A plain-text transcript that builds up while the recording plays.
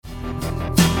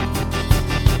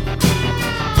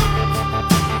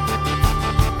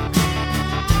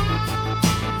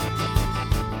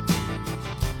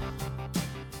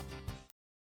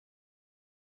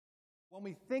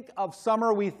When we think of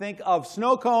summer, we think of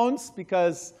snow cones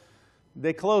because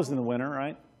they close in the winter,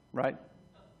 right? Right?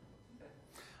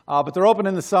 But they're open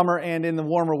in the summer and in the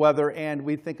warmer weather. And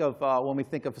we think of, when we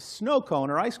think of a snow cone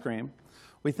or ice cream,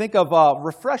 we think of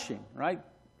refreshing, right?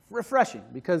 Refreshing,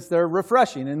 because they're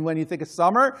refreshing. And when you think of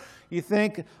summer, you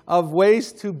think of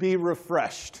ways to be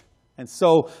refreshed. And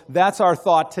so that's our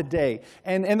thought today.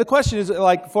 And the question is,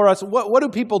 like, for us, what do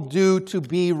people do to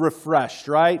be refreshed,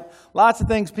 right? Lots of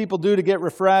things people do to get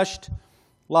refreshed.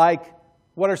 Like,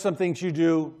 what are some things you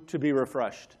do to be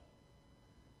refreshed?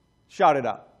 Shout it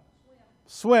out.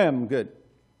 Swim, good.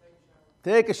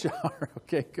 Take a shower.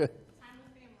 Okay, good.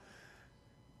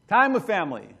 Time with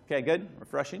family. Okay, good.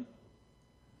 Refreshing.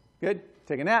 Good.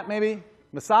 Take a nap, maybe.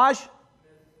 Massage.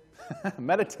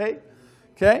 Meditate.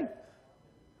 Okay.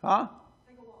 Huh?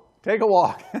 Take a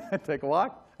walk. Take a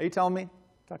walk. Are you telling me?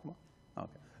 Talk about?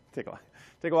 Okay. Take a walk.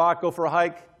 Take a walk. Go for a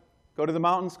hike. Go to the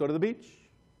mountains. Go to the beach.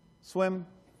 Swim.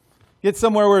 Get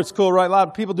somewhere where it's cool, right? A lot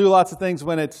of people do lots of things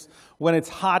when it's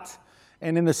hot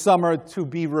and in the summer to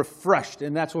be refreshed,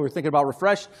 and that's what we're thinking about.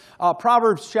 Refreshed.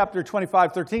 Proverbs chapter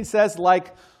 25:13 says,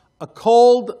 like the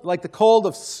cold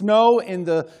of snow in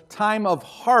the time of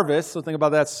harvest. So think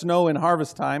about that, snow in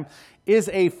harvest time.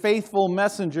 Is a faithful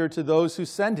messenger to those who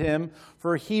send him,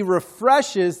 for he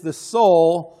refreshes the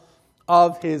soul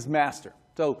of his master.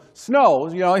 So snow,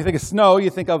 you think of snow, you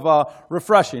think of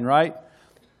refreshing, right?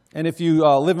 And if you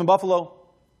live in Buffalo,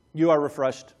 you are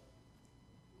refreshed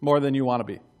more than you want to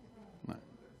be.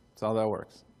 That's how that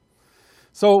works.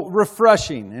 So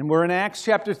refreshing, and we're in Acts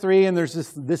chapter 3, and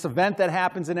there's this event that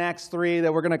happens in Acts 3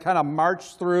 that we're going to kind of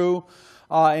march through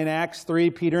in Acts 3.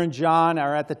 Peter and John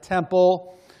are at the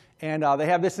temple. And they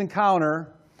have this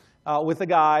encounter with a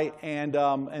guy and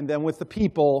then with the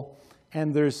people.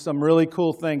 And there's some really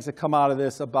cool things that come out of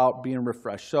this about being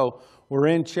refreshed. So we're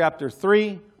in chapter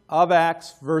 3 of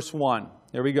Acts, verse 1.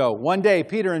 There we go. One day,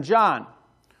 Peter and John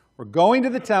were going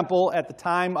to the temple at the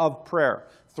time of prayer,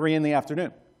 3 in the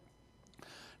afternoon.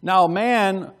 Now a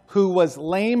man who was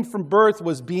lame from birth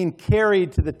was being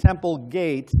carried to the temple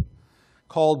gate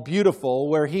called Beautiful,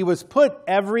 where he was put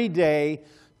every day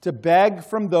to beg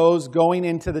from those going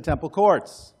into the temple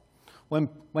courts. When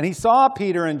he saw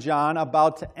Peter and John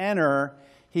about to enter,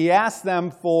 he asked them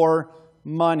for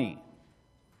money.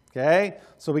 Okay?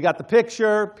 So we got the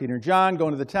picture, Peter and John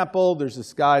going to the temple. There's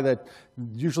this guy that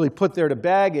usually put there to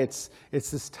beg. It's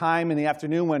this time in the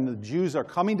afternoon when the Jews are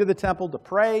coming to the temple to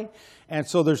pray. And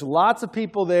so there's lots of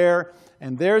people there.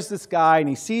 And there's this guy, and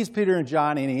he sees Peter and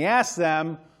John, and he asks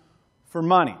them for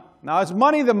money. Now, is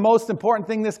money the most important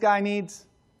thing this guy needs?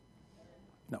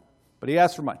 But he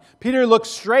asked for money. Peter looked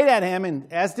straight at him,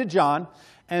 and as did John.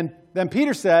 And then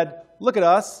Peter said, "Look at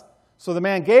us." So the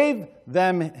man gave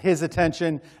them his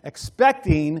attention,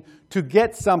 expecting to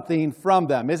get something from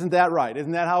them. Isn't that right?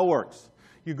 Isn't that how it works?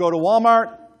 You go to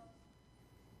Walmart,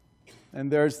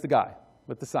 and there's the guy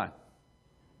with the sign.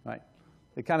 Right?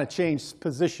 They kind of change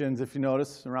positions, if you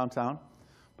notice, around town.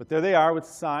 But there they are with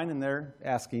the sign, and they're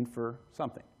asking for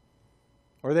something.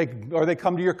 Or they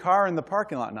come to your car in the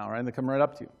parking lot now, right? And they come right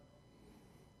up to you.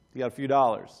 You got a few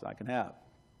dollars I can have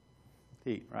to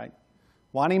eat, right?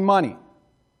 Wanting money.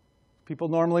 People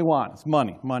normally want. It's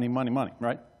money, money, money, money,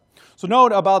 right? So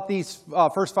note about these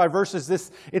first 5 verses.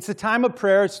 It's a time of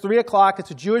prayer. It's 3 o'clock.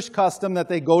 It's a Jewish custom that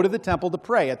they go to the temple to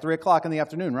pray at 3 o'clock in the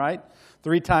afternoon, right?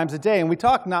 3 times a day. And we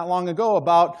talked not long ago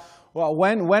about, well,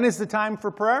 when is the time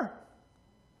for prayer?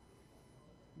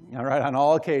 All right, on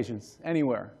all occasions,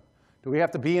 anywhere. Do we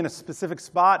have to be in a specific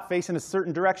spot, facing a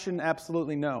certain direction?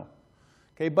 Absolutely no.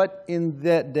 Okay, but in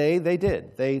that day, they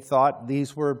did. They thought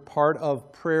these were part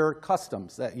of prayer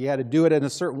customs, that you had to do it in a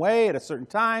certain way at a certain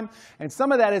time. And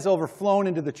some of that is overflown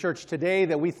into the church today,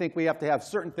 that we think we have to have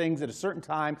certain things at a certain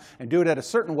time and do it at a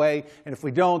certain way. And if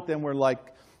we don't, then we're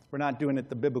not doing it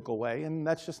the biblical way. And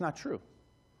that's just not true.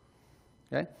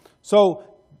 Okay, so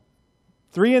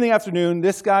 3 in the afternoon,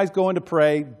 this guy's going to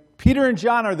pray. Peter and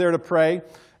John are there to pray,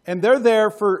 and they're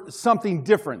there for something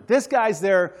different. This guy's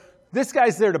there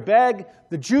to beg.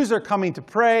 The Jews are coming to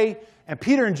pray. And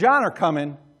Peter and John are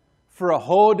coming for a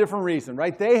whole different reason,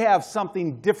 right? They have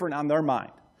something different on their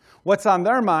mind. What's on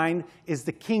their mind is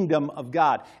the kingdom of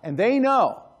God. And they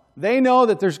know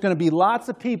that there's going to be lots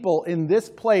of people in this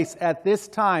place at this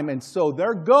time. And so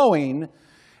they're going,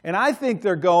 and I think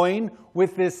they're going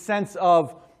with this sense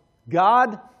of,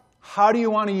 God, how do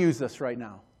you want to use us right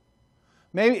now?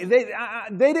 Maybe they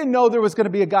didn't know there was going to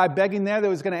be a guy begging there that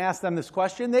was going to ask them this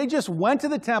question. They just went to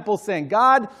the temple saying,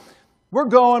 God, we're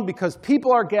going because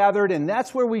people are gathered and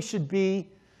that's where we should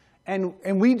be. And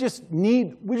we just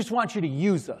want you to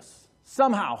use us.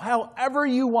 Somehow, however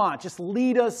you want, just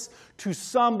lead us to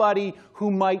somebody who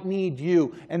might need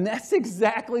you. And that's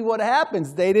exactly what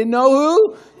happens. They didn't know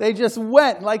who. They just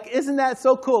went. Like, isn't that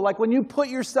so cool? Like when you put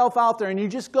yourself out there and you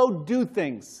just go do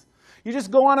things. You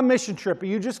just go on a mission trip, or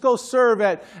you just go serve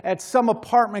at some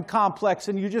apartment complex,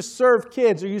 and you just serve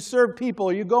kids, or you serve people,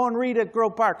 or you go and read at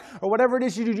Grove Park, or whatever it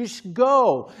is you do. You just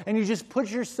go, and you just put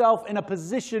yourself in a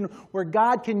position where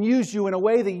God can use you in a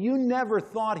way that you never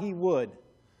thought He would.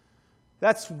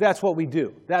 That's what we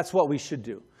do. That's what we should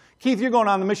do. Keith, you're going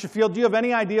on the mission field. Do you have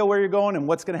any idea where you're going and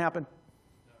what's going to happen?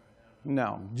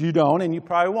 No, you don't, and you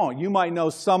probably won't. You might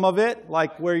know some of it,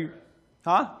 like where you...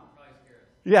 Huh?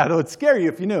 Yeah, it would scare you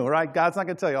if you knew, right? God's not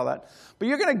going to tell you all that. But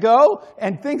you're going to go,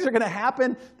 and things are going to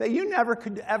happen that you never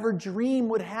could ever dream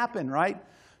would happen, right?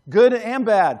 Good and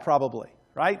bad, probably,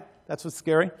 right? That's what's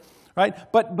scary, right?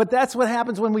 But that's what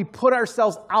happens when we put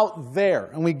ourselves out there,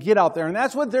 and we get out there. And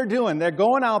that's what they're doing. They're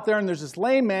going out there, and there's this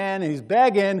lame man, and he's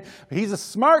begging. He's a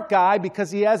smart guy because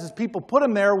he has his people put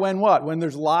him there when what? When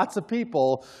there's lots of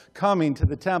people coming to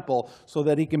the temple so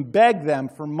that he can beg them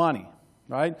for money.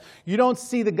 Right? You don't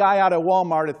see the guy out at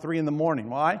Walmart at 3 in the morning.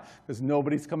 Why? Because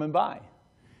nobody's coming by.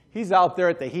 He's out there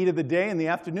at the heat of the day in the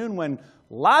afternoon when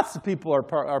lots of people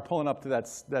are pulling up to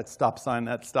that stop sign,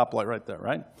 that stoplight right there,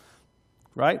 right?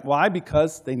 Right? Why?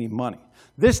 Because they need money.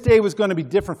 This day was going to be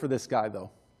different for this guy, though.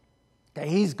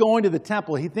 He's going to the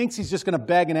temple. He thinks he's just going to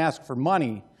beg and ask for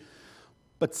money.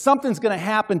 But something's going to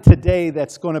happen today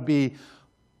that's going to be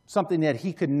something that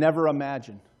he could never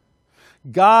imagine.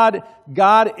 God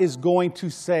is going to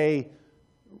say,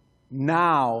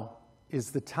 now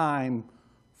is the time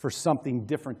for something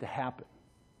different to happen.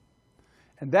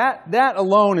 And that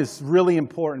alone is really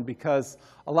important because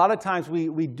a lot of times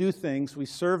we do things, we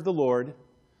serve the Lord,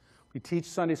 we teach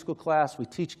Sunday school class, we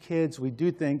teach kids, we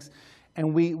do things,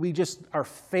 and we just are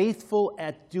faithful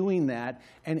at doing that.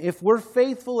 And if we're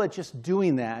faithful at just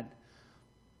doing that,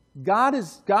 God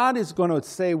is going to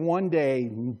say one day,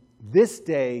 this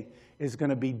day, is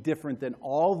going to be different than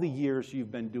all the years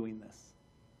you've been doing this.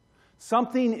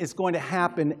 Something is going to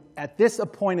happen at this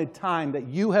appointed time that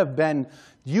you have been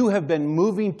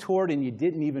moving toward and you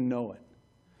didn't even know it.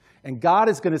 And God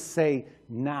is going to say,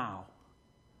 now.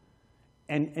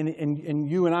 And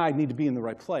you and I need to be in the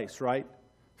right place, right?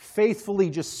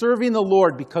 Faithfully just serving the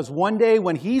Lord, because one day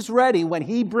when He's ready, when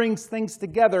He brings things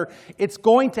together, it's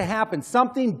going to happen.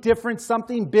 Something different,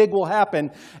 something big will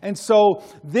happen. And so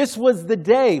this was the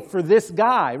day for this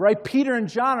guy, right? Peter and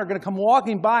John are going to come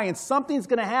walking by, and something's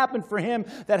going to happen for him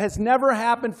that has never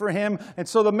happened for him. And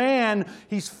so the man,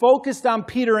 he's focused on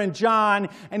Peter and John,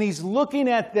 and he's looking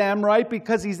at them, right?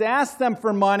 Because he's asked them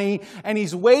for money, and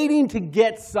he's waiting to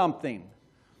get something.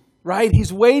 Right?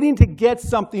 He's waiting to get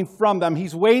something from them.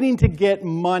 He's waiting to get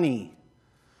money.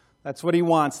 That's what he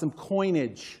wants, some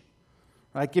coinage.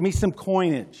 Right? Give me some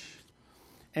coinage.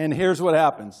 And here's what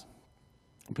happens.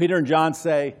 Peter and John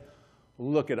say,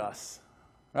 look at us.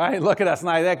 Right? Look at us.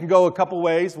 Now, that can go a couple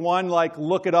ways. One, like,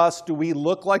 look at us. Do we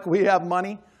look like we have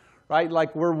money? Right?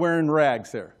 Like we're wearing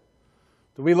rags here.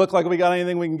 Do we look like we got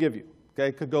anything we can give you? Okay?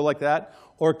 It could go like that.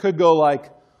 Or it could go like,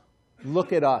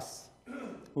 look at us.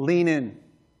 Lean in.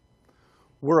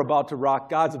 We're about to rock.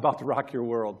 God's about to rock your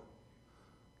world.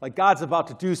 Like God's about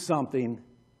to do something,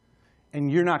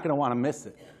 and you're not going to want to miss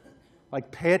it.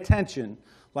 Like pay attention.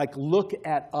 Like look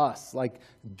at us. Like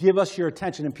give us your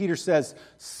attention. And Peter says,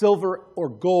 silver or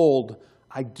gold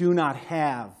I do not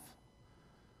have,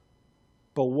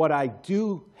 but what I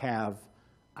do have,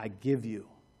 I give you.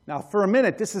 Now, for a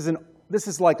minute, this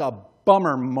is like a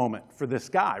bummer moment for this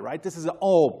guy, right? This is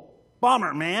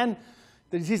bummer, man.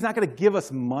 He's not going to give us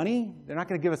money. They're not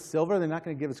going to give us silver. They're not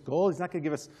going to give us gold. He's not going to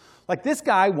give us... Like, this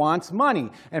guy wants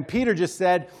money. And Peter just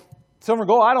said, silver and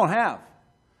gold, I don't have.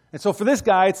 And so for this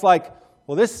guy, it's like,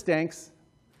 well, this stinks.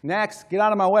 Next, get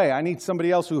out of my way. I need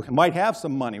somebody else who might have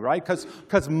some money, right?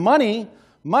 Because money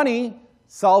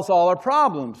solves all our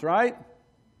problems, right?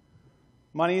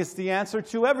 Money is the answer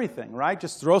to everything, right?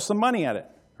 Just throw some money at it,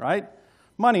 right?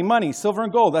 Money, silver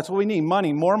and gold. That's what we need.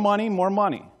 Money, more money, more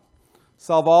money.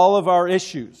 Solve all of our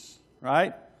issues,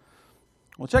 right?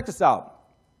 Well, check this out.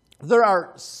 There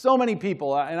are so many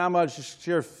people, and I'm going to just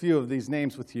share a few of these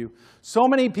names with you. So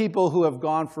many people who have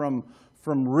gone from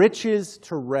riches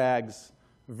to rags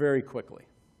very quickly.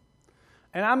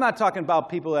 And I'm not talking about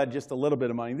people who had just a little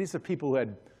bit of money. These are people who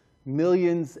had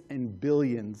millions and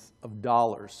billions of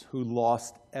dollars who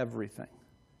lost everything.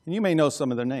 And you may know some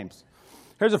of their names.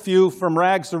 Here's a few. From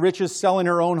rags to riches, selling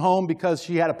her own home because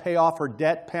she had to pay off her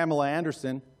debt, Pamela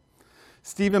Anderson.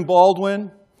 Stephen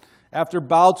Baldwin, after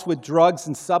bouts with drugs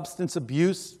and substance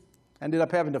abuse, ended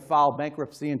up having to file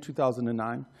bankruptcy in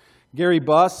 2009. Gary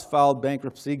Buss filed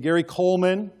bankruptcy. Gary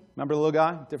Coleman, remember the little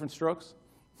guy, Different Strokes?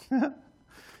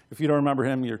 If you don't remember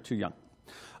him, you're too young.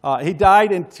 He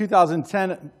died in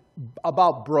 2010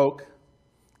 about broke.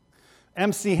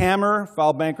 MC Hammer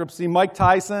filed bankruptcy. Mike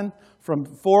Tyson from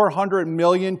 $400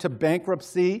 million to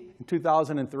bankruptcy in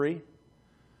 2003. I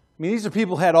mean, these are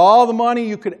people who had all the money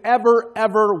you could ever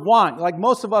want. Like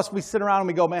most of us, we sit around and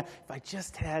we go, man, if I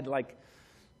just had,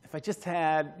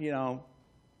 you know,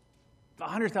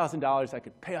 $100,000, I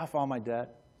could pay off all my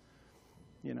debt.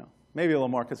 You know, maybe a little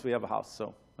more because we have a house.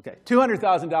 So, okay,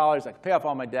 $200,000, I could pay off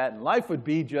all my debt, and life would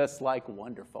be just like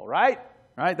wonderful, right?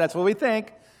 Right? That's what we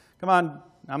think. Come on,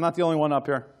 I'm not the only one up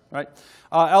here, right?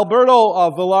 Alberto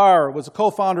Villar was a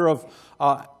co-founder of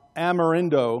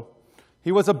Amerindo.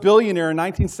 He was a billionaire in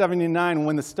 1979.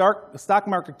 When the stock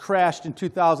market crashed in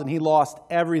 2000, he lost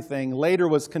everything. Later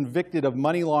was convicted of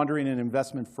money laundering and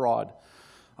investment fraud.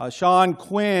 Sean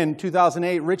Quinn,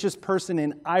 2008, richest person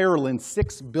in Ireland,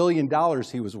 $6 billion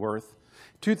he was worth.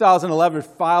 2011,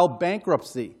 filed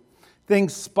bankruptcy.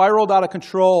 Things spiraled out of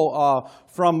control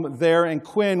from there, and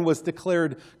Quinn was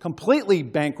declared completely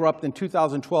bankrupt in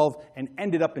 2012 and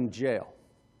ended up in jail.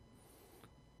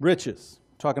 Riches,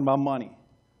 talking about money.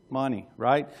 Money,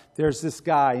 right? There's this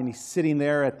guy, and he's sitting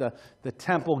there at the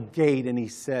temple gate, and he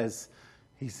says,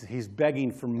 he's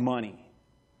begging for money.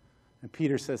 And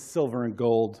Peter says, silver and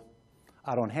gold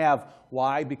I don't have.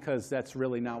 Why? Because that's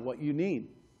really not what you need.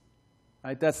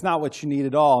 Right? That's not what you need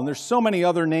at all. And there's so many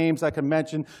other names I could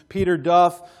mention. Peter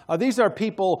Duff. These are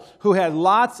people who had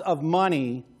lots of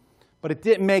money, but it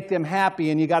didn't make them happy.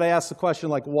 And you got to ask the question,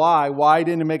 like, why? Why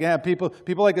didn't it make them happy?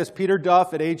 People like this. Peter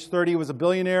Duff, at age 30, was a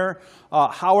billionaire.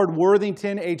 Howard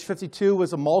Worthington, age 52,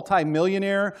 was a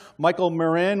multi-millionaire. Michael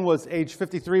Marin, age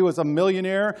 53, was a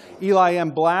millionaire. Eli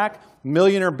M. Black,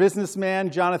 millionaire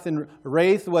businessman. Jonathan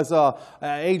Wraith was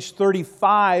age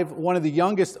 35, one of the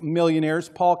youngest millionaires.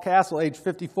 Paul Castle, age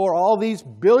 54. All these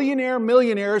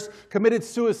millionaires committed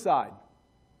suicide.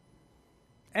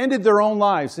 Ended their own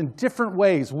lives in different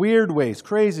ways, weird ways,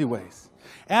 crazy ways.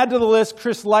 Add to the list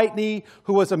Chris Lightney,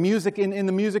 who was in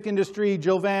the music industry.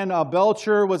 Jovan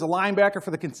Belcher was a linebacker for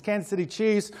the Kansas City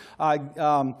Chiefs.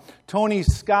 Tony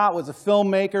Scott was a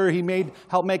filmmaker. He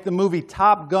helped make the movie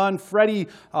Top Gun. Freddie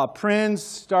Prinze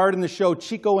starred in the show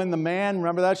Chico and the Man.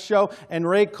 Remember that show? And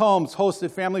Ray Combs hosted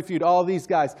Family Feud. All these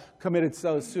guys committed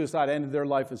suicide, ended their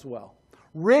life as well.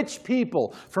 Rich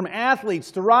people, from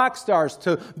athletes to rock stars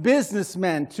to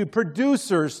businessmen to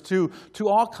producers to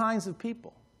all kinds of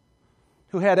people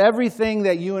who had everything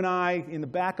that you and I, in the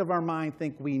back of our mind,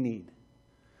 think we need.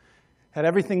 Had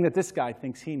everything that this guy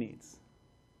thinks he needs.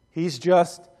 He's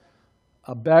just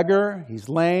a beggar. He's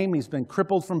lame. He's been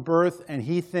crippled from birth, and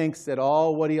he thinks that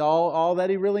all that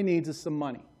he really needs is some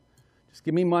money. Just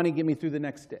give me money, get me through the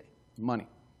next day. Money.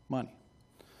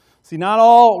 See, not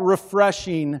all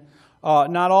refreshing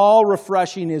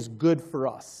is good for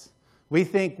us. We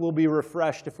think we'll be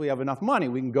refreshed if we have enough money.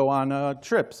 We can go on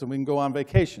trips and we can go on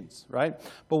vacations, right?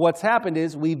 But what's happened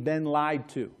is we've been lied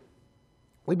to.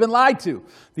 We've been lied to.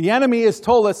 The enemy has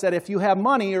told us that if you have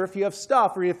money or if you have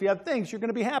stuff or if you have things, you're going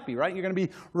to be happy, right? You're going to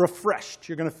be refreshed.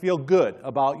 You're going to feel good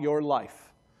about your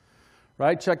life,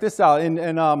 right? Check this out.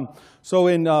 So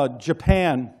in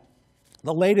Japan,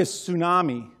 the latest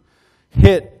tsunami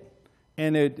hit,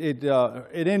 and it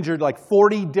injured like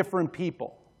 40 different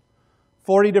people.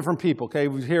 40 different people, okay?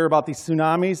 We hear about these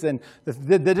tsunamis, and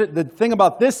the thing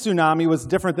about this tsunami was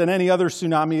different than any other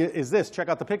tsunami is this. Check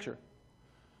out the picture.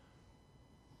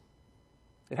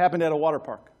 It happened at a water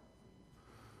park.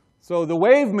 So the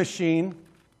wave machine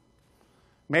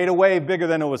made a wave bigger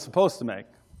than it was supposed to make.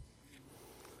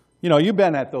 You know, you've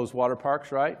been at those water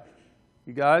parks, right?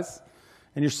 You guys?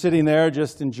 And you're sitting there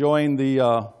just enjoying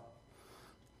the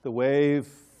wave,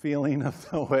 feeling of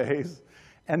the waves.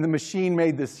 And the machine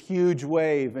made this huge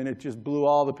wave, and it just blew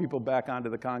all the people back onto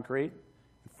the concrete.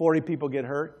 40 people get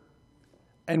hurt.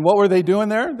 And what were they doing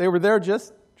there? They were there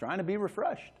just trying to be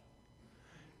refreshed.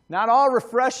 Not all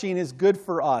refreshing is good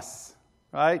for us,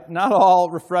 right? Not all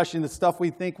refreshing, the stuff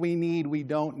we think we need, we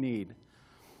don't need.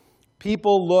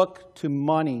 People look to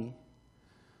money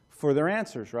for their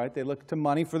answers, right? They look to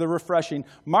money for the refreshing.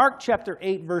 Mark chapter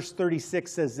 8, verse 36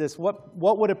 says this, what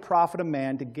would it profit a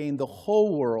man to gain the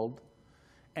whole world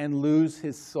and lose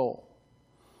his soul?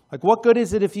 Like, what good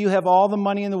is it if you have all the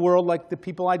money in the world like the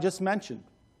people I just mentioned?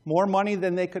 More money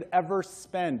than they could ever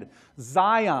spend.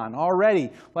 Zion, already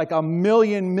like a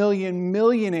millionaire,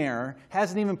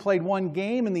 hasn't even played one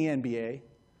game in the NBA.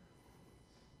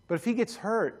 But if he gets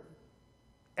hurt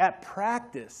at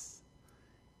practice,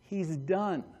 he's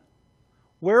done.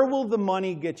 Where will the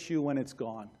money get you when it's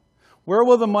gone? Where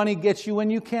will the money get you when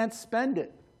you can't spend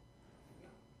it?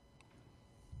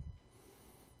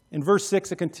 In verse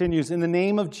 6, it continues, in the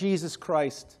name of Jesus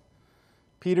Christ,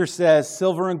 Peter says,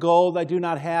 silver and gold I do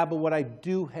not have, but what I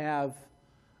do have,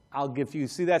 I'll give you.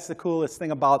 See, that's the coolest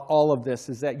thing about all of this,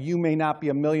 is that you may not be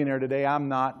a millionaire today. I'm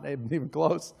not even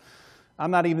close. I'm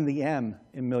not even the M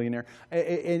in millionaire.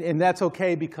 And that's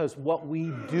okay, because what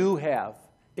we do have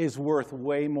is worth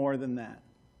way more than that.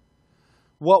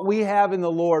 What we have in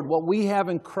the Lord, what we have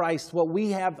in Christ, what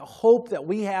we have, the hope that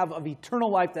we have of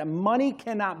eternal life that money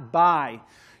cannot buy,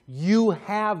 you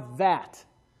have that.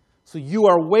 So you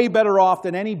are way better off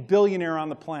than any billionaire on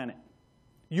the planet.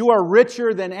 You are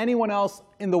richer than anyone else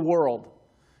in the world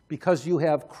because you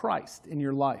have Christ in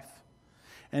your life.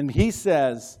 And he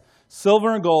says,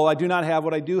 silver and gold I do not have,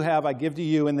 what I do have I give to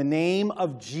you. In the name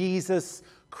of Jesus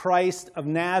Christ of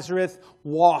Nazareth,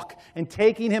 walk. And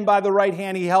taking him by the right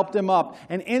hand, he helped him up.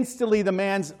 And instantly the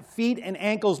man's feet and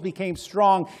ankles became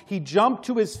strong. He jumped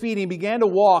to his feet and began to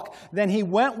walk. Then he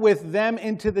went with them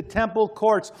into the temple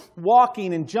courts,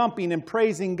 walking and jumping and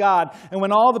praising God. And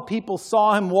when all the people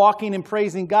saw him walking and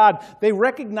praising God, they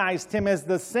recognized him as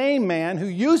the same man who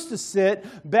used to sit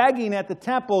begging at the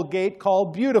temple gate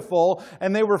called Beautiful.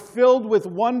 And they were filled with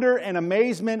wonder and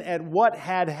amazement at what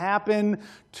had happened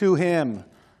to him.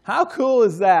 How cool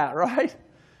is that, right?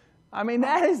 I mean,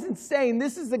 that is insane.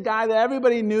 This is the guy that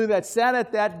everybody knew that sat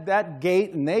at that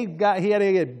gate, and he had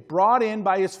to get brought in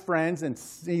by his friends, and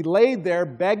he laid there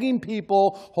begging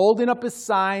people, holding up his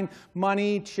sign,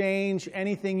 money, change,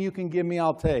 anything you can give me,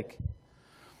 I'll take.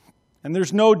 And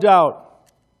there's no doubt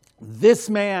this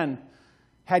man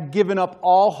had given up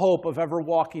all hope of ever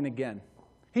walking again.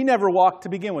 He never walked to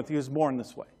begin with. He was born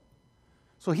this way.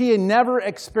 So he had never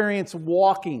experienced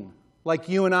walking like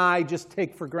you and I just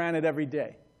take for granted every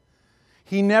day.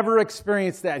 He never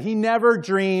experienced that. He never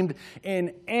dreamed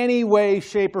in any way,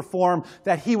 shape, or form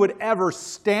that he would ever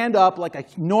stand up like a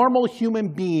normal human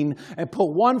being and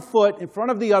put one foot in front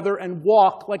of the other and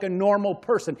walk like a normal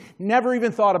person. Never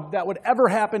even thought that would ever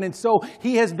happen. And so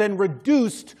he has been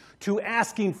reduced to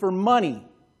asking for money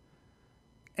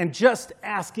and just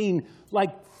asking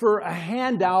like for a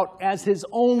handout as his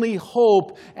only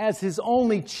hope, as his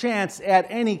only chance at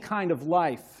any kind of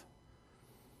life.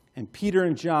 And Peter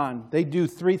and John, they do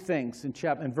three things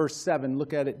in verse 7.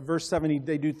 Look at it. Verse 7,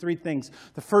 they do three things.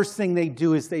 The first thing they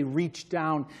do is they reach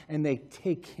down and they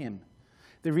take him.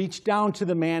 They reach down to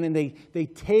the man and they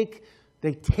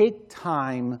take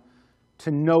time to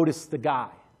notice the guy.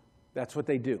 That's what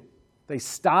they do. They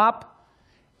stop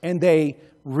and they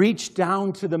reach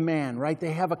down to the man, right?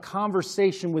 They have a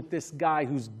conversation with this guy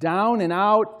who's down and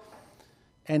out,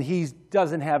 and he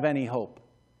doesn't have any hope.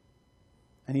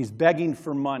 And he's begging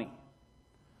for money.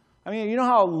 I mean, you know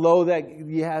how low that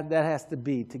has to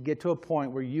be to get to a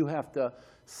point where you have to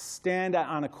stand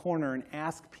on a corner and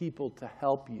ask people to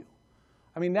help you.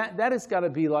 I mean, that has got to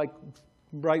be like,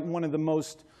 right, one of the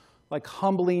most like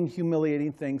humbling,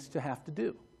 humiliating things to have to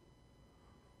do.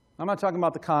 I'm not talking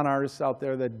about the con artists out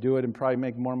there that do it and probably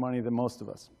make more money than most of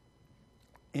us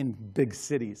in big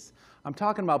cities. I'm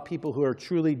talking about people who are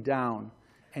truly down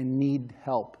and need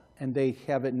help, and they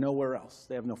have it nowhere else.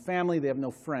 They have no family, they have no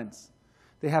friends.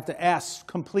 They have to ask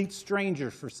complete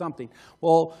strangers for something.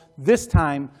 Well, this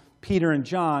time, Peter and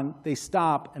John, they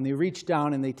stop and they reach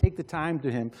down and they take the time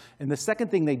to him. And the second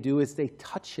thing they do is they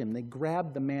touch him. They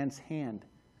grab the man's hand.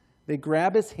 They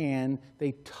grab his hand,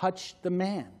 they touch the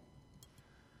man.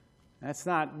 That's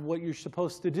not what you're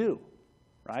supposed to do,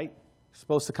 right? You're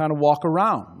supposed to kind of walk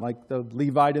around like the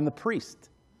Levite and the priest.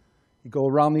 You go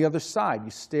around the other side.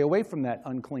 You stay away from that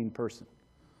unclean person.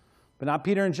 But not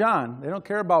Peter and John. They don't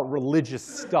care about religious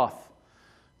stuff.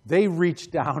 They reach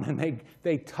down and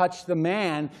they touch the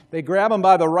man. They grab him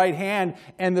by the right hand.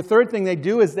 And the third thing they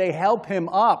do is they help him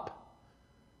up,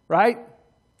 right?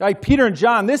 Like Peter and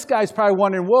John, this guy's probably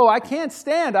wondering, whoa, I can't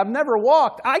stand. I've never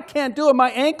walked. I can't do it.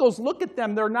 My ankles, look at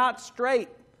them. They're not straight.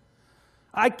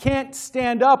 I can't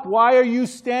stand up. Why are you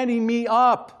standing me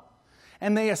up?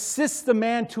 And they assist the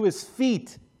man to his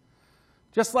feet.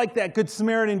 Just like that Good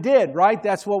Samaritan did, right?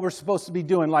 That's what we're supposed to be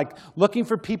doing, like looking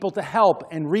for people to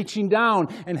help and reaching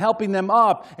down and helping them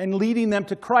up and leading them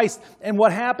to Christ. And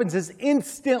what happens is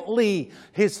instantly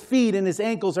his feet and his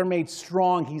ankles are made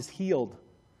strong. He's healed.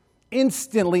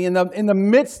 Instantly, in the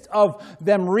midst of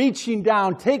them reaching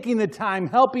down, taking the time,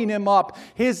 helping him up,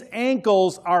 his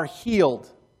ankles are healed.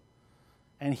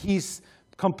 And he's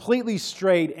completely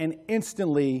straight, and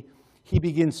instantly he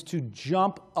begins to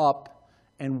jump up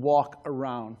and walk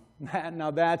around.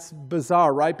 Now that's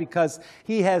bizarre, right? Because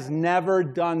he has never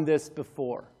done this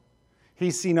before.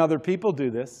 He's seen other people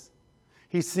do this.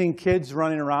 He's seen kids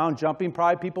running around, jumping,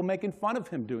 probably people making fun of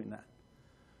him doing that.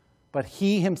 But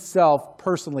he himself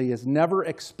personally has never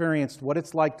experienced what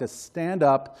it's like to stand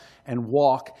up and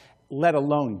walk, let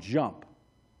alone jump.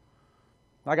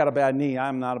 I got a bad knee.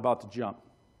 I'm not about to jump.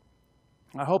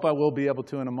 I hope I will be able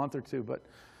to in a month or two, but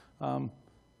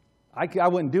I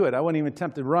wouldn't do it. I wouldn't even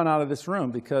attempt to run out of this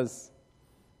room because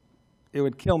it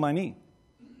would kill my knee.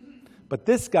 But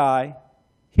this guy,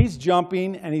 he's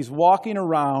jumping and he's walking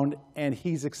around and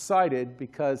he's excited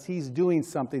because he's doing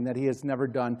something that he has never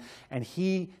done, and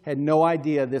he had no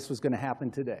idea this was going to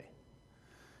happen today.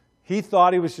 He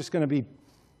thought he was just going to be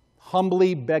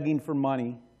humbly begging for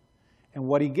money, and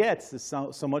what he gets is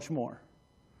so much more.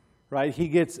 Right? He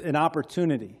gets an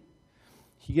opportunity.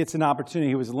 He gets an opportunity.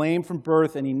 He was lame from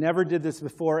birth, and he never did this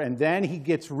before. And then he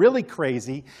gets really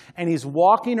crazy, and he's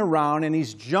walking around, and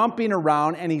he's jumping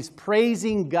around, and he's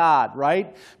praising God,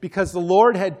 right? Because the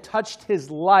Lord had touched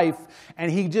his life, and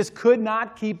he just could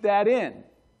not keep that in.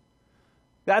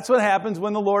 That's what happens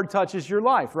when the Lord touches your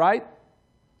life, right?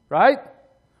 Right?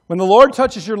 When the Lord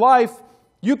touches your life,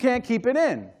 you can't keep it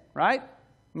in, right?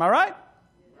 Am I right?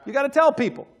 You got to tell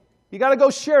people. You got to go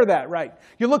share that, right?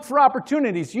 You look for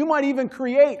opportunities. You might even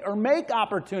create or make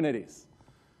opportunities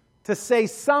to say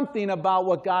something about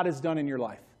what God has done in your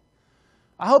life.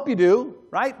 I hope you do,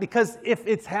 right? Because if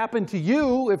it's happened to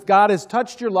you, if God has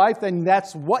touched your life, then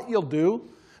that's what you'll do,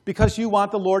 because you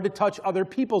want the Lord to touch other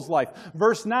people's life.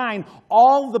 Verse 9,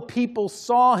 all the people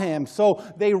saw him, so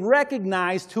they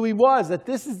recognized who he was, that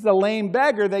this is the lame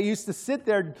beggar that used to sit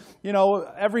there,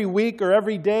 every week or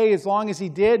every day, as long as he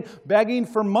did, begging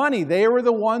for money. They were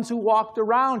the ones who walked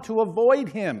around to avoid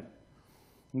him.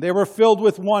 They were filled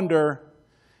with wonder,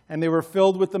 and they were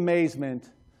filled with amazement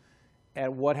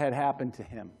at what had happened to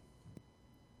him.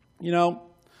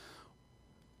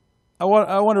 I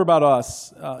wonder about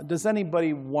us. Does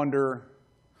anybody wonder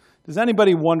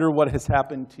what has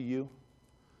happened to you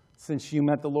since you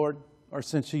met the Lord, or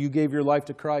since you gave your life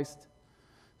to Christ?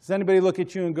 Does anybody look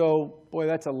at you and go, boy,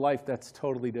 that's a life that's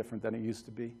totally different than it used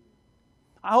to be?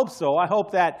 I hope so. I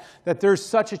hope that there's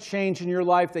such a change in your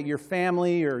life that your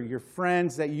family or your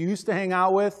friends that you used to hang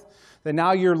out with, that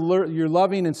now you're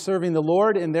loving and serving the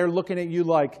Lord, and they're looking at you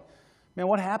like, man,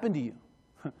 what happened to you?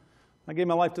 I gave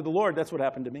my life to the Lord. That's what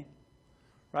happened to me.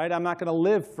 Right? I'm not going to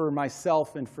live for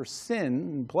myself and for sin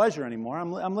and pleasure anymore.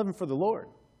 I'm living for the Lord.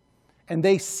 And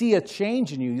they see a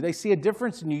change in you. They see a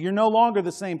difference in you. You're no longer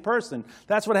the same person.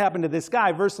 That's what happened to this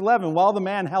guy. Verse 11, while the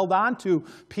man held on to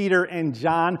Peter and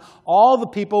John, all the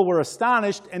people were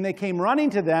astonished, and they came running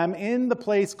to them in the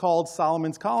place called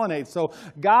Solomon's Colonnade. So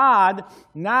God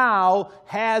now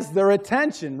has their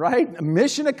attention, right?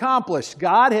 Mission accomplished.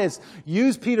 God has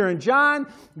used Peter and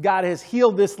John. God has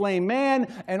healed this lame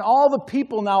man, and all the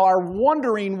people now are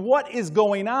wondering what is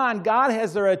going on. God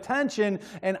has their attention,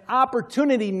 and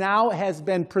opportunity now has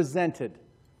been presented.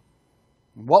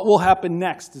 What will happen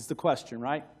next is the question,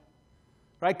 right?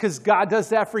 Right? Because God does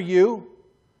that for you,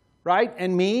 right?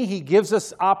 And me. He gives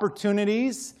us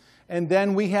opportunities, and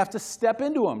then we have to step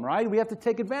into them, right? We have to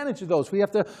take advantage of those. We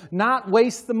have to not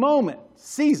waste the moment.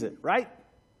 Seize it, right?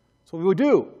 That's what we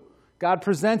do. God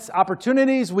presents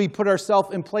opportunities. We put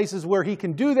ourselves in places where he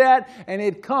can do that, and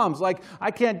it comes. Like, I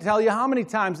can't tell you how many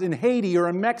times in Haiti or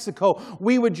in Mexico,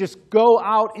 we would just go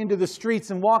out into the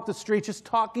streets and walk the streets, just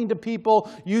talking to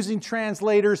people, using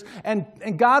translators, and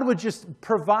God would just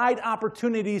provide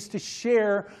opportunities to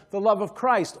share the love of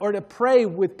Christ, or to pray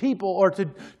with people, or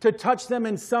to touch them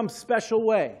in some special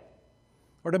way,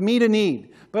 or to meet a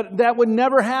need. But that would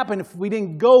never happen if we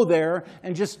didn't go there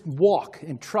and just walk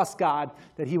and trust God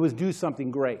that he would do something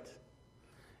great.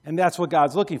 And that's what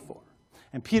God's looking for.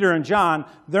 And Peter and John,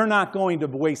 they're not going to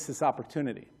waste this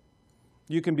opportunity.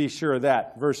 You can be sure of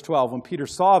that. Verse 12, when Peter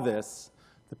saw this,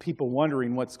 the people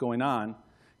wondering what's going on,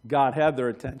 God had their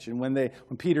attention. When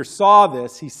Peter saw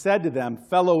this, he said to them,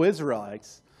 fellow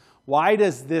Israelites, why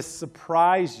does this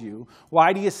surprise you?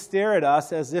 Why do you stare at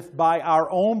us as if by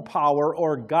our own power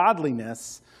or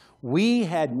godliness we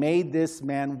had made this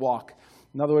man walk?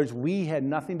 In other words, we had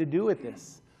nothing to do with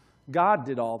this. God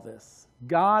did all this.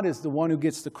 God is the one who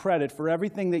gets the credit for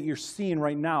everything that you're seeing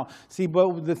right now. See,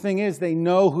 but the thing is, they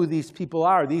know who these people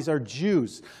are. These are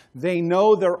Jews. They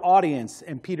know their audience.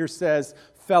 And Peter says,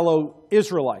 fellow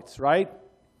Israelites, right?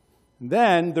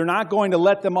 Then they're not going to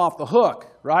let them off the hook,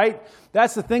 right?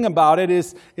 That's the thing about it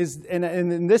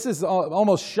and this is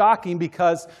almost shocking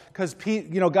because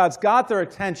God's got their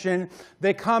attention.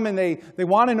 They come and they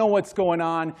want to know what's going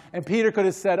on. And Peter could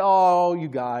have said, oh, you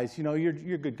guys,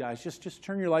 you're good guys. Just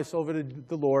turn your lives over to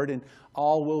the Lord and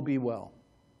all will be well.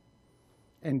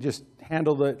 And just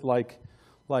handle it like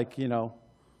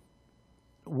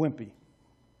wimpy.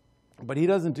 But he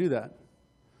doesn't do that.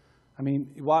 I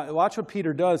mean, watch what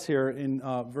Peter does here in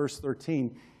verse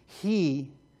 13.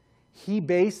 He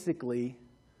basically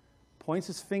points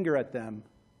his finger at them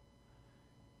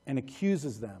and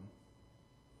accuses them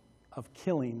of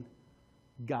killing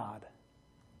God.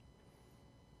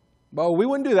 Well, we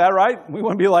wouldn't do that, right? We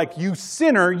wouldn't be like, you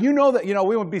sinner, you know that, we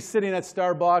wouldn't be sitting at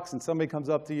Starbucks and somebody comes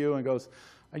up to you and goes,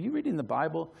 are you reading the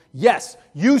Bible? Yes,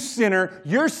 you sinner,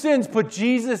 your sins put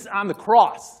Jesus on the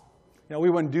cross. We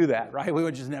wouldn't do that, right? We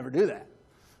would just never do that.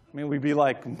 I mean, we'd be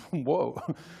like, whoa.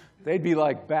 They'd be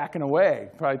like backing away,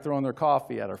 probably throwing their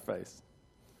coffee at our face.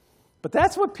 But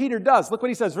that's what Peter does. Look what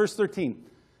he says, verse 13.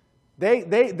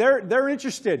 They're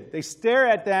interested. They stare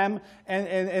at them,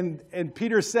 and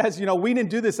Peter says, we didn't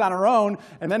do this on our own.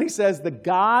 And then he says, the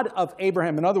God of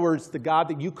Abraham. In other words, the God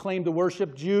that you claim to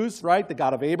worship, Jews, right? The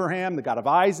God of Abraham, the God of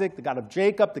Isaac, the God of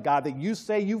Jacob, the God that you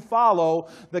say you follow,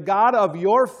 the God of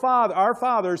our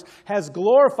fathers has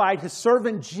glorified his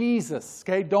servant Jesus.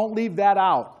 Okay, don't leave that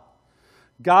out.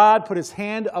 God put his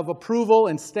hand of approval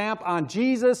and stamp on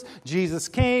Jesus. Jesus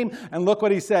came, and look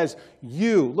what he says.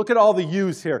 You, look at all the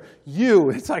yous here.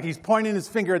 You, it's like he's pointing his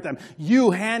finger at them.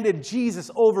 You handed Jesus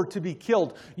over to be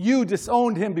killed. You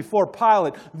disowned him before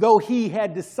Pilate, though he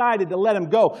had decided to let him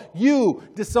go. You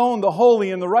disowned the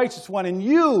holy and the righteous one, and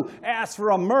you asked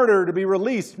for a murderer to be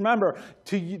released, remember,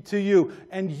 to you.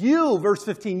 And you, verse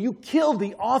 15, you killed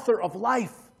the author of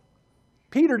life.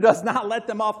 Peter does not let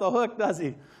them off the hook, does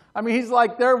he? I mean, he's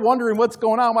like, they're wondering what's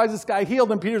going on. Why is this guy healed?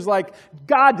 And Peter's like,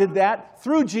 God did that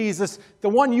through Jesus, the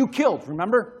one you killed,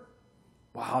 remember?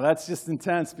 Wow, that's just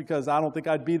intense because I don't think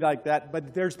I'd be like that.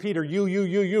 But there's Peter,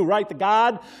 you, right?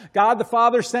 God the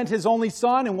Father sent his only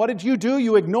Son. And what did you do?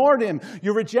 You ignored him.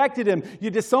 You rejected him. You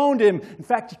disowned him. In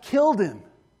fact, you killed him.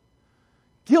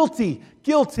 Guilty,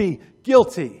 guilty,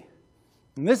 guilty.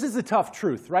 And this is a tough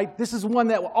truth, right? This is one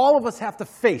that all of us have to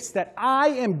face, that I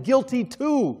am guilty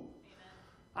too.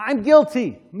 I'm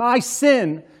guilty. My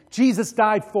sin, Jesus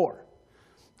died for.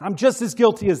 I'm just as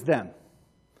guilty as them.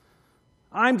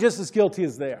 I'm just as guilty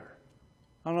as they are.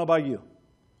 I don't know about you,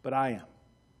 but I am.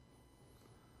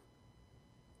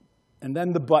 And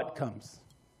then the but comes.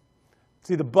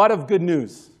 See, the but of good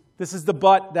news. This is the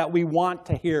but that we want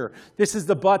to hear. This is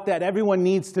the but that everyone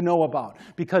needs to know about.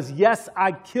 Because yes,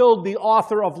 I killed the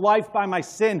author of life by my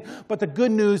sin, but the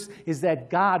good news is that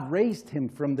God raised him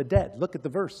from the dead. Look at the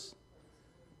verse.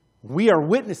 We are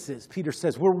witnesses, Peter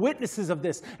says. We're witnesses of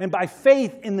this. And by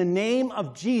faith in the name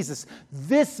of Jesus,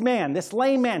 this man, this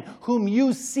lame man, whom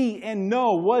you see and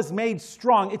know was made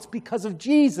strong. It's because of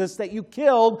Jesus that you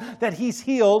killed, that he's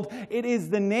healed. It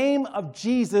is the name of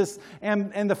Jesus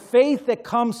and the faith that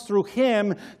comes through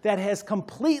him that has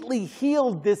completely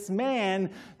healed this man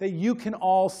that you can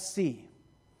all see.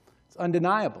 It's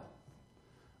undeniable.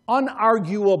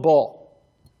 Unarguable.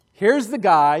 Here's the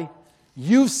guy.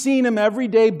 You've seen him every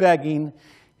day begging.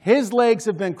 His legs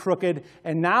have been crooked,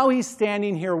 and now he's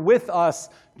standing here with us,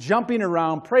 jumping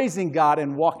around, praising God,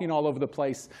 and walking all over the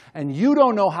place. And you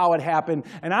don't know how it happened,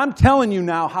 and I'm telling you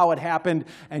now how it happened,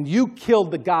 and you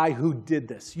killed the guy who did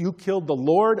this. You killed the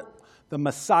Lord, the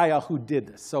Messiah who did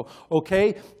this. So,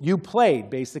 okay, you played,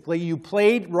 basically. You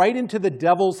played right into the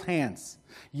devil's hands.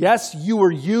 Yes, you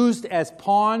were used as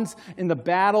pawns in the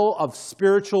battle of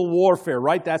spiritual warfare,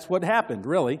 right? That's what happened,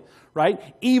 really,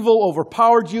 right? Evil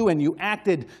overpowered you, and you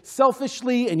acted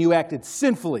selfishly, and you acted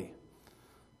sinfully.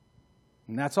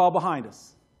 And that's all behind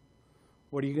us.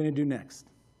 What are you going to do next?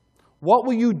 What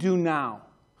will you do now?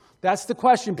 That's the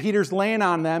question Peter's laying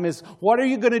on them is, what are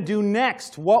you going to do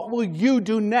next? What will you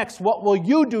do next? What will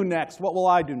you do next? What will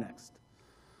I do next?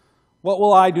 What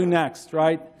will I do next,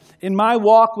 right? In my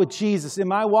walk with Jesus, in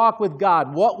my walk with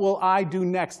God, what will I do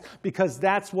next? Because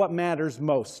that's what matters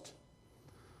most.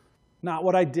 Not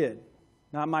what I did,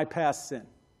 not my past sin,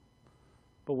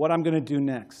 but what I'm going to do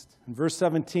next. In verse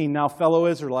 17, now fellow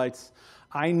Israelites,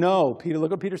 I know, Peter,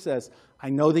 look what Peter says, I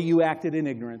know that you acted in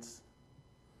ignorance,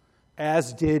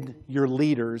 as did your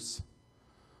leaders.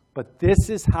 But this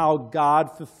is how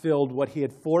God fulfilled what he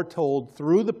had foretold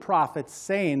through the prophets,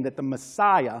 saying that the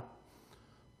Messiah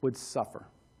would suffer.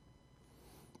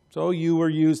 So you were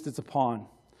used as a pawn.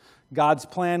 God's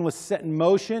plan was set in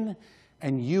motion,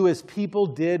 and you as people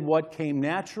did what came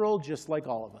natural, just like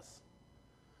all of us.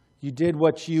 You did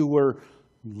what you were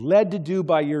led to do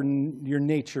by your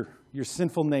nature, your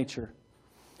sinful nature.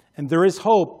 And there is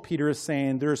hope, Peter is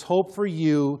saying, there is hope for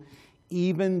you,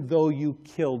 even though you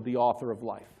killed the author of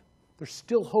life. There's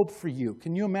still hope for you.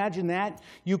 Can you imagine that?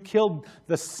 You killed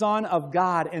the Son of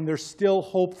God, and there's still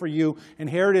hope for you. And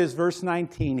here it is, verse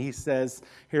 19. He says,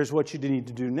 here's what you need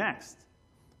to do next.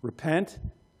 Repent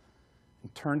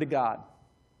and turn to God.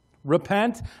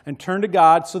 Repent and turn to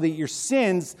God so that your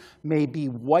sins may be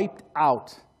wiped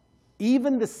out.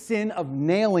 Even the sin of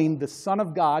nailing the Son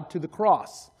of God to the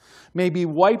cross may be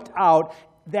wiped out,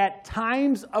 that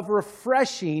times of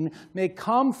refreshing may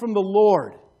come from the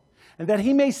Lord, and that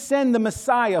he may send the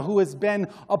Messiah who has been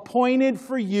appointed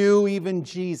for you, even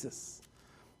Jesus.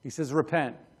 He says,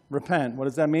 repent. Repent. What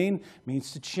does that mean? It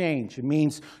means to change. It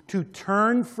means to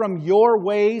turn from your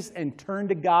ways and turn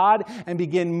to God and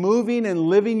begin moving and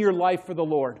living your life for the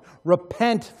Lord.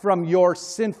 Repent from your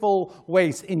sinful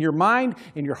ways in your mind,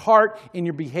 in your heart, in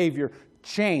your behavior.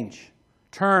 Change.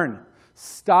 Turn.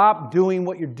 Stop doing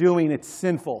what you're doing. It's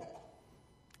sinful.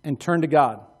 And turn to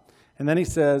God. And then he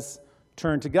says,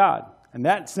 turn to God. And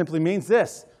that simply means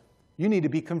this. You need to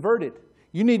be converted.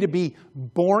 You need to be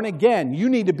born again. You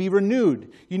need to be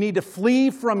renewed. You need to flee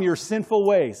from your sinful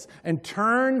ways and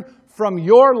turn from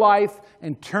your life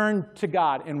and turn to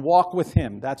God and walk with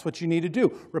him. That's what you need to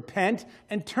do. Repent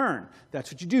and turn. That's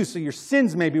what you do. So your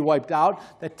sins may be wiped out,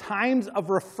 that times of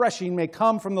refreshing may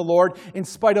come from the Lord in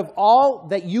spite of all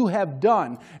that you have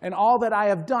done and all that I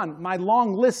have done, my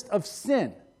long list of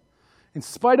sin. In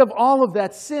spite of all of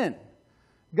that sin,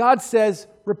 God says,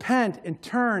 repent and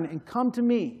turn and come to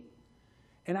me.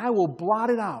 And I will blot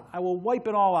it out. I will wipe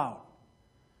it all out.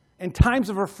 And times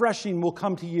of refreshing will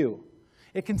come to you.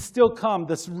 It can still come.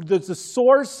 The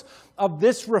source of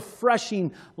this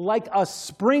refreshing, like a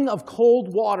spring of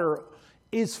cold water,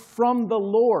 is from the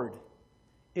Lord.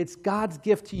 It's God's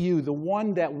gift to you. The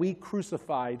one that we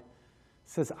crucified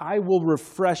says, I will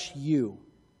refresh you.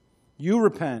 You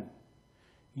repent.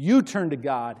 You turn to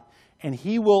God. And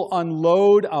he will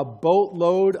unload a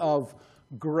boatload of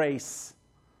grace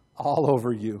all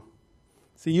over you.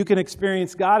 So you can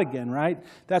experience God again, right?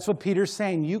 That's what Peter's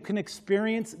saying. You can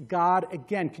experience God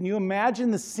again. Can you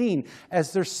imagine the scene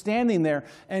as they're standing there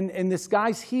and this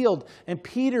guy's healed and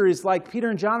Peter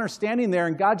and John are standing there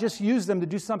and God just used them to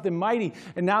do something mighty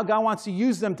and now God wants to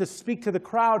use them to speak to the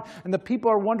crowd and the people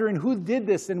are wondering who did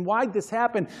this and why this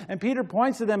happened. And Peter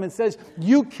points to them and says,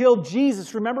 you killed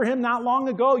Jesus. Remember him not long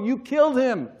ago? You killed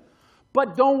him.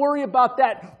 But don't worry about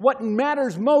that. What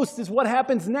matters most is what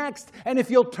happens next. And if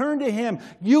you'll turn to him,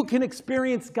 you can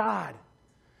experience God.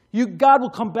 God will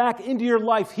come back into your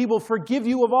life. He will forgive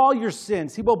you of all your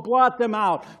sins. He will blot them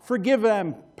out, forgive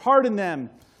them, pardon them.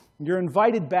 You're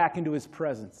invited back into his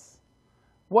presence.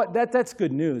 That's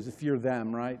good news if you're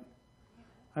them, right?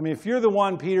 I mean, if you're the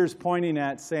one Peter's pointing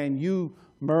at saying you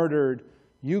murdered,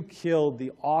 you killed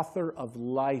the author of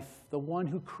life, the one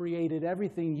who created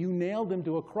everything. You nailed him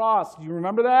to a cross. Do you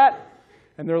remember that?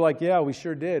 And they're like, yeah, we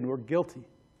sure did. We're guilty.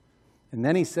 And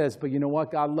then he says, but you know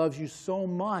what? God loves you so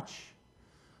much.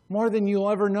 More than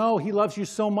you'll ever know. He loves you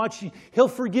so much. He'll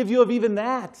forgive you of even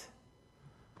that.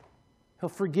 He'll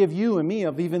forgive you and me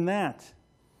of even that.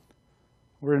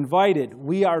 We're invited.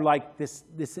 We are like this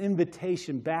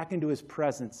invitation back into his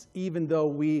presence, even though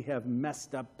we have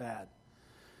messed up bad.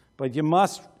 But you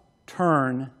must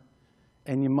turn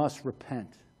and you must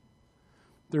repent.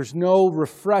 There's no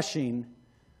refreshing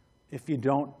if you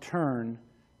don't turn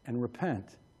and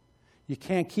repent. You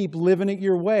can't keep living it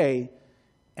your way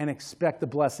and expect the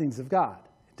blessings of God.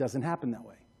 It doesn't happen that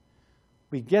way.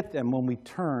 We get them when we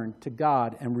turn to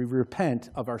God and we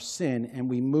repent of our sin and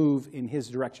we move in his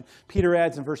direction. Peter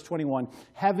adds in verse 21,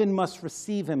 heaven must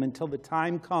receive him until the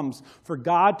time comes for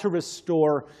God to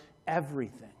restore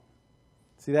everything.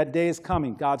 See, that day is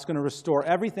coming. God's going to restore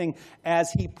everything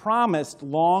as he promised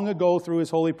long ago through his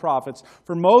holy prophets.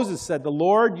 For Moses said, the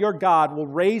Lord your God will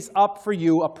raise up for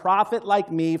you a prophet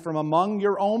like me from among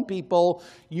your own people.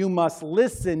 You must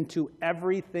listen to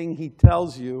everything he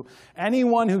tells you.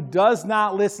 Anyone who does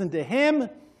not listen to him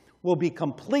will be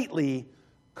completely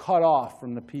cut off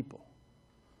from the people.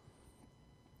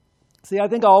 See, I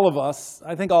think all of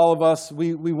us,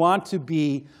 we want to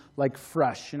be like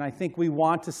fresh. And I think we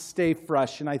want to stay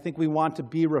fresh. And I think we want to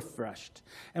be refreshed.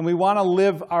 And we want to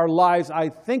live our lives, I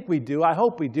think we do, I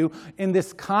hope we do, in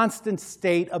this constant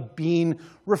state of being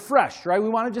refreshed, right? We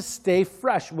want to just stay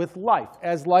fresh with life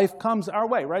as life comes our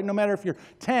way, right? No matter if you're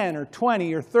 10 or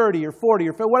 20 or 30 or 40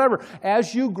 or 50, whatever.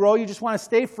 As you grow, you just want to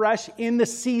stay fresh in the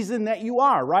season that you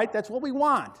are, right? That's what we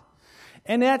want.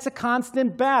 And that's a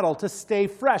constant battle to stay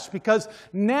fresh because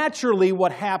naturally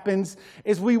what happens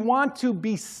is we want to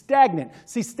be stagnant.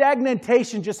 See,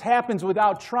 stagnation just happens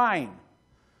without trying.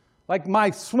 Like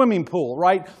my swimming pool,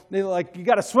 right? Like you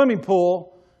got a swimming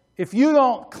pool. If you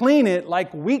don't clean it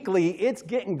like weekly, it's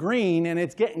getting green and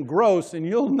it's getting gross and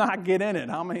you'll not get in it.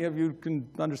 How many of you can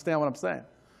understand what I'm saying?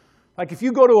 Like if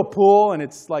you go to a pool and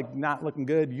it's like not looking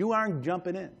good, you aren't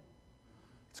jumping in.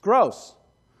 It's gross.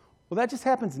 Well, that just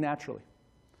happens naturally.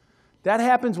 That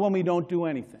happens when we don't do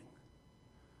anything.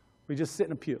 We just sit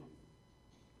in a pew.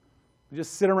 We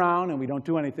just sit around and we don't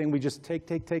do anything. We just take.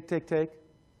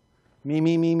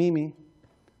 Me.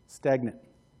 Stagnant.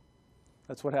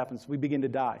 That's what happens. We begin to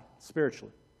die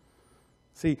spiritually.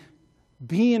 See,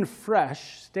 being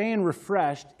fresh, staying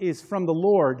refreshed is from the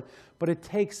Lord, but it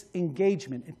takes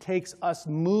engagement. It takes us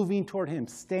moving toward Him,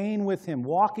 staying with Him,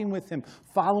 walking with Him,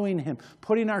 following Him,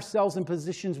 putting ourselves in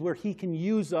positions where He can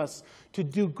use us to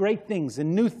do great things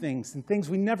and new things and things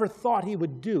we never thought He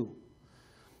would do.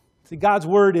 See, God's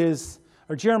word is,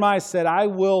 or Jeremiah said, I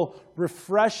will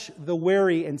refresh the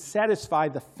weary and satisfy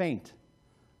the faint.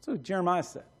 That's what Jeremiah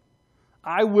said.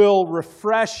 I will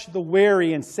refresh the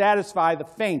weary and satisfy the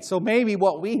faint. So maybe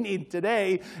what we need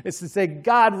today is to say,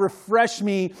 God, refresh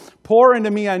me, pour into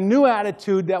me a new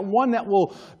attitude, that one that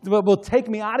will take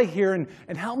me out of here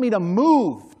and help me to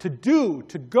move, to do,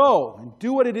 to go, and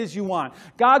do what it is you want.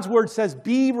 God's word says,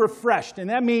 be refreshed. And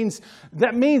that means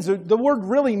the word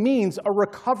really means a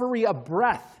recovery of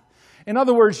breath. In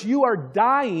other words, you are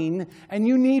dying and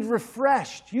you need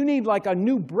refreshed. You need like a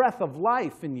new breath of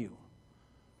life in you.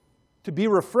 To be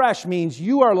refreshed means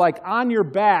you are like on your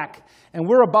back and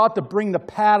we're about to bring the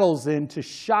paddles in to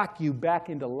shock you back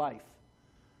into life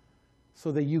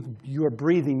so that you are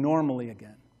breathing normally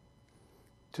again.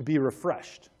 To be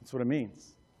refreshed. That's what it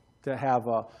means. To have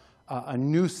a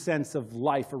new sense of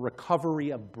life, a recovery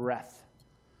of breath.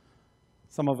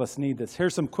 Some of us need this.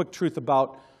 Here's some quick truth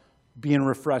about being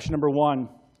refreshed. Number one,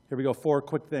 here we go, 4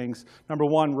 quick things. Number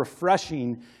one,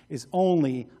 refreshing is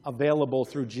only available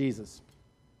through Jesus.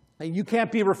 You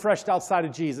can't be refreshed outside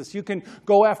of Jesus. You can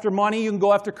go after money, you can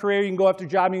go after career, you can go after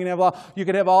job, you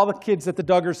can have all the kids that the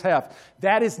Duggars have.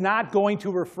 That is not going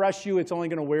to refresh you. It's only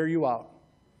going to wear you out,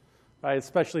 right?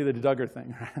 Especially the Duggar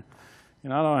thing. I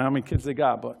don't know how many kids they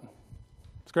got, but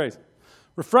it's crazy.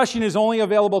 Refreshing is only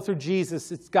available through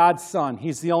Jesus. It's God's Son.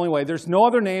 He's the only way. There's no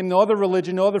other name, no other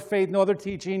religion, no other faith, no other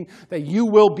teaching that you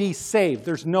will be saved.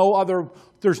 There's no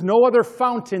other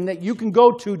fountain that you can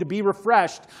go to be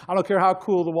refreshed. I don't care how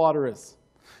cool the water is.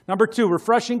 Number 2,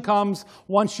 refreshing comes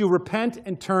once you repent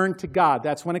and turn to God.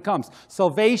 That's when it comes.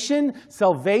 Salvation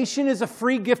is a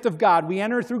free gift of God. We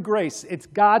enter through grace. It's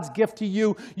God's gift to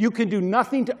you. You can do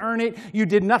nothing to earn it. You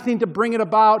did nothing to bring it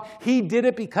about. He did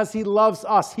it because He loves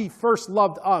us. He first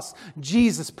loved us.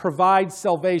 Jesus provides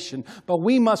salvation. But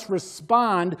we must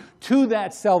respond to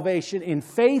that salvation in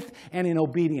faith and in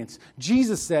obedience.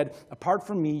 Jesus said, apart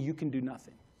from me, you can do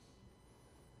nothing.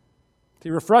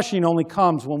 The refreshing only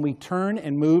comes when we turn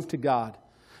and move to God.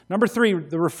 Number 3,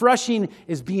 the refreshing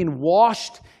is being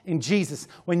washed in Jesus.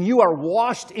 When you are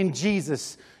washed in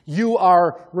Jesus, you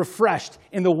are refreshed.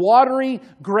 In the watery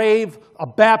grave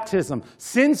of baptism,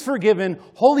 sins forgiven,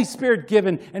 Holy Spirit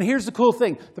given. And here's the cool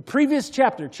thing. The previous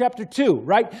chapter 2,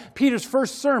 right? Peter's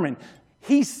first sermon.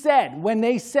 He said, when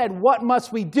they said, what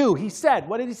must we do? He said,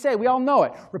 what did he say? We all know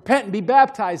it. Repent and be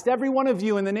baptized, every one of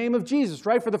you, in the name of Jesus,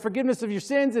 right? For the forgiveness of your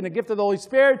sins and the gift of the Holy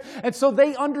Spirit. And so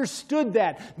they understood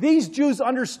that. These Jews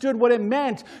understood what it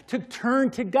meant to turn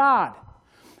to God.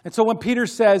 And so when Peter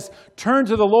says, turn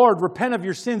to the Lord, repent of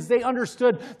your sins, they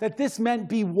understood that this meant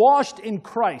be washed in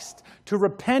Christ, to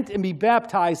repent and be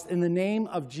baptized in the name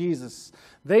of Jesus.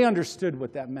 They understood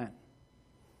what that meant.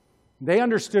 They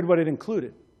understood what it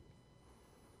included.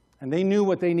 And they knew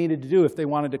what they needed to do if they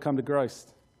wanted to come to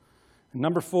Christ. And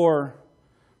number 4,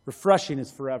 refreshing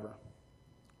is forever.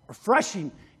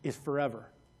 Refreshing is forever.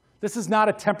 This is not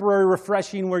a temporary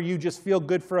refreshing where you just feel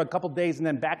good for a couple days and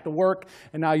then back to work,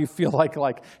 and now you feel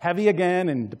like heavy again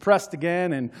and depressed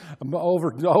again and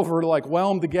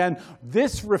overwhelmed again.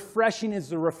 This refreshing is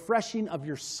the refreshing of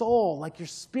your soul, like your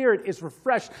spirit is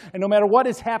refreshed. And no matter what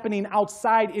is happening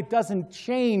outside, it doesn't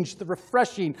change the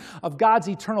refreshing of God's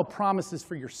eternal promises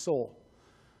for your soul.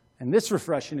 And this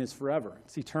refreshing is forever.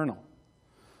 It's eternal.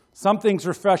 Some things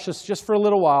refresh us just for a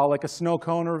little while, like a snow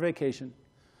cone or a vacation.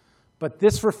 But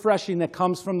this refreshing that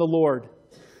comes from the Lord,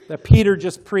 that Peter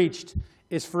just preached,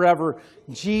 is forever.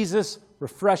 Jesus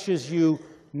refreshes you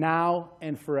now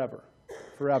and forever.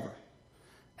 Forever.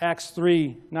 Acts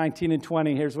 3:19 and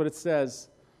 20, here's what it says.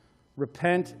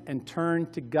 Repent and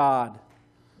turn to God.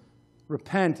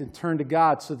 Repent and turn to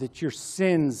God so that your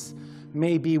sins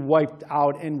may be wiped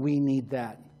out, and we need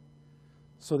that.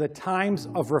 So that times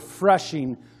of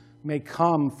refreshing may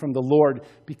come from the Lord,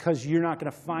 because you're not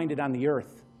going to find it on the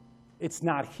earth. It's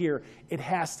not here. It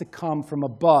has to come from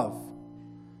above.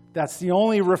 That's the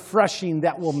only refreshing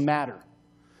that will matter.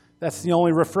 That's the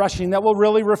only refreshing that will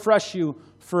really refresh you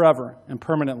forever and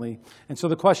permanently. And so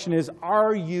the question is,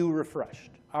 are you refreshed?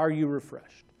 Are you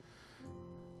refreshed?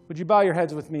 Would you bow your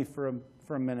heads with me for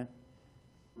a minute?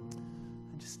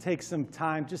 just take some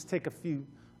time, just take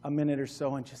a minute or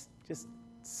so and just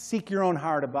seek your own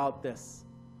heart about this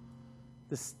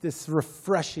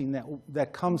refreshing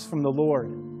that comes from the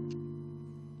Lord.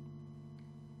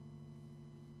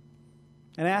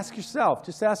 And ask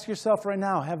yourself right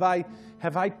now, have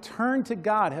I turned to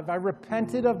God? Have I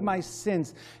repented of my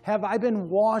sins? Have I been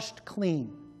washed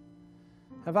clean?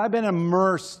 Have I been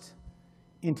immersed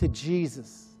into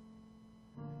Jesus?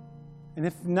 And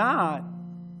if not,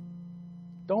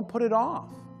 don't put it off.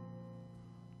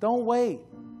 Don't wait.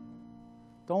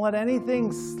 Don't let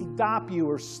anything stop you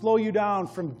or slow you down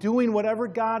from doing whatever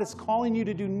God is calling you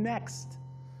to do next.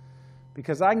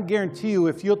 Because I can guarantee you,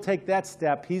 if you'll take that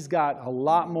step, He's got a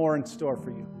lot more in store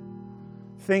for you.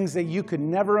 Things that you could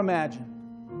never imagine.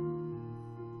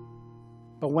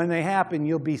 But when they happen,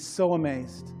 you'll be so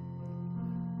amazed.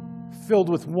 Filled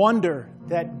with wonder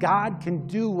that God can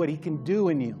do what He can do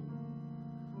in you.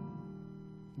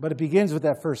 But it begins with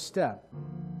that first step.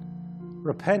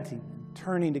 Repenting,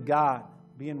 turning to God,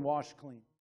 being washed clean.